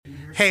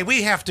Hey,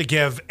 we have to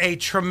give a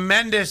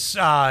tremendous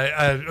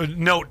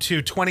note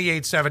to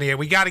 2878.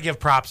 We got to give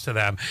props to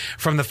them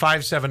from the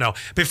 570.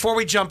 Before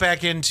we jump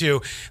back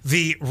into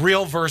the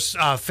real versus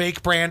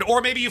fake brand, or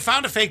maybe you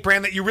found a fake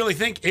brand that you really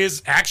think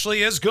is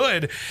actually as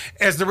good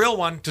as the real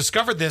one,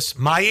 discovered this.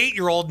 My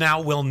 8-year-old now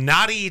will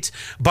not eat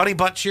Bunny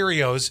Butt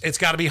Cheerios. It's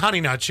got to be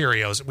Honey Nut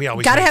Cheerios. We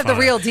always got to have the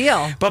real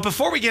deal. But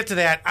before we get to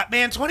that,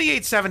 man,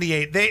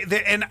 2878,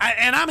 and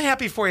I'm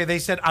happy for you. They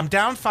said, I'm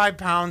down 5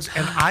 pounds,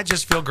 and I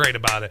just feel great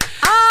about it.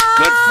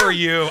 Good for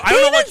you. I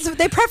don't know what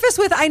they preface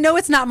with, I know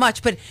it's not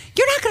much, but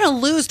you're not going to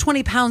lose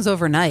 20 pounds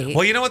overnight.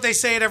 Well, you know what they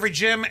say at every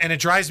gym, and it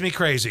drives me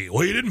crazy.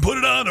 Well, you didn't put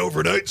it on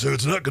overnight, so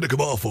it's not going to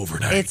come off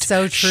overnight. It's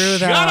so true,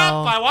 though. Shut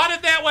up. I want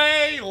it that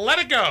way. Let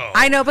it go.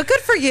 I know, but good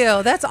for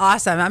you. That's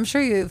awesome. I'm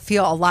sure you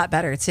feel a lot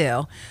better,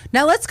 too.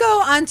 Now, let's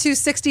go on to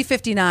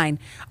 6059.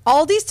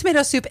 Aldi's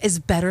tomato soup is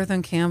better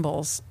than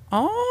Campbell's.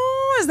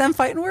 Oh, is them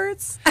fighting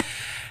words?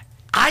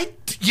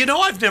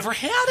 I've never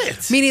had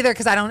it. Me neither,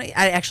 because I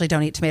actually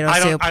don't eat tomato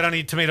soup. I don't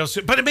eat tomato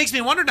soup, but it makes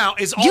me wonder now: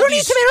 is all you don't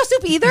eat tomato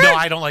soup either? No,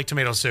 I don't like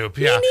tomato soup.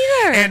 Yeah, me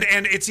neither.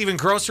 And it's even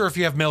grosser if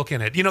you have milk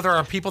in it. You know, there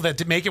are people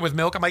that make it with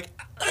milk. I'm like,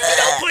 you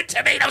don't put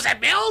tomatoes in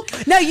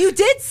milk. Now, you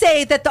did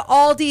say that the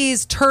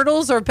Aldi's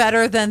turtles are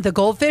better than the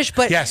goldfish,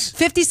 but yes.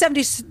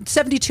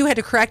 5072 had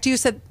to correct you.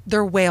 Said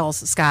they're whales,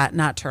 Scott,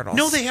 not turtles.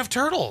 No, they have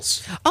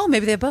turtles. Oh,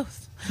 maybe they have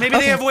both. Maybe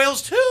they have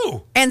whales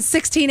too. And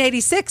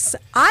 1686,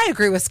 I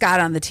agree with Scott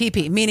on the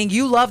TP, meaning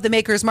you love the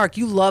Maker's Mark.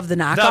 You love the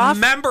knockoff. The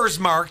Member's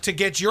Mark to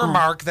get your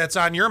mark that's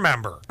on your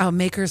member. Oh,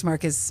 Maker's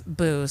Mark is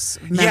booze.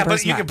 Yeah,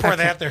 but you can pour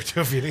that there too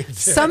if you need to.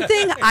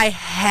 Something I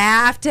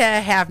have to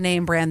have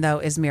name brand, though,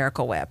 is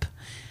Miracle Whip.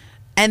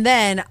 And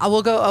then I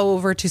will go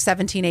over to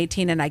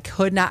 1718, and I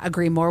could not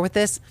agree more with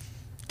this.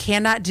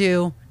 Cannot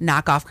do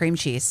knockoff cream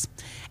cheese.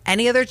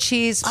 Any other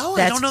cheese, that's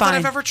I don't know fine. that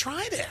I've ever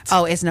tried it.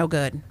 Oh, it's no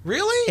good.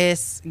 Really?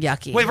 It's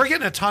yucky. Wait, we're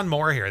getting a ton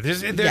more here.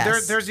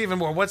 There's even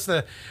more. What's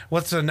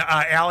an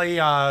Allie,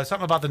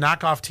 something about the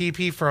knockoff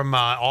TP from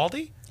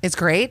Aldi? It's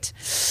great.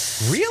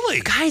 Really?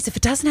 Guys, if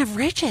it doesn't have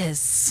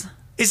ridges.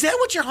 Is that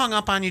what you're hung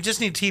up on? You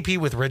just need TP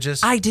with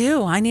ridges? I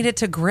do. I need it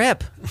to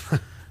grip. I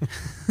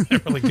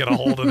really get a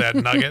hold of that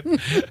nugget.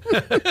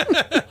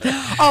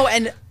 Oh,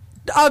 and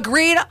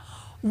agreed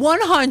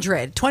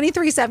 100.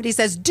 2370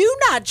 says, do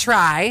not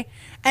try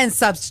and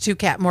substitute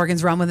Cat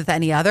Morgan's rum with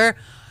any other.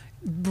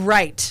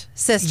 Right,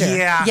 sister.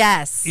 Yeah.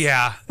 Yes.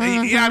 Yeah.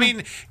 Yeah. I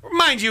mean,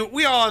 mind you,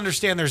 we all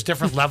understand there's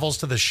different levels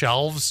to the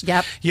shelves.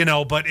 Yep. You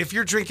know, but if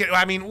you're drinking,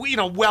 I mean,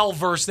 well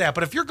versed that.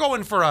 But if you're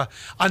going for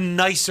a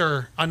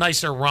nicer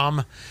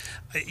rum,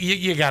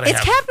 you got to have.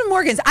 It's Captain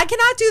Morgan's. I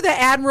cannot do the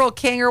Admiral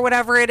King or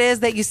whatever it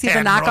is that you see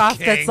Admiral the knockoff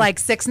King. that's like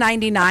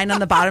 $6.99 on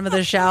the bottom of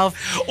the shelf.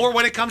 Or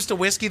when it comes to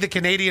whiskey, the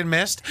Canadian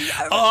Mist.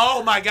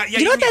 Oh my God! Yeah,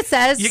 you know what that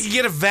says? You can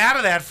get a vat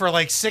of that for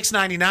like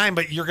 $6.99,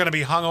 but you're going to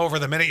be hung over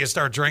the minute you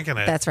start drinking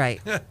it. That's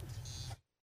right.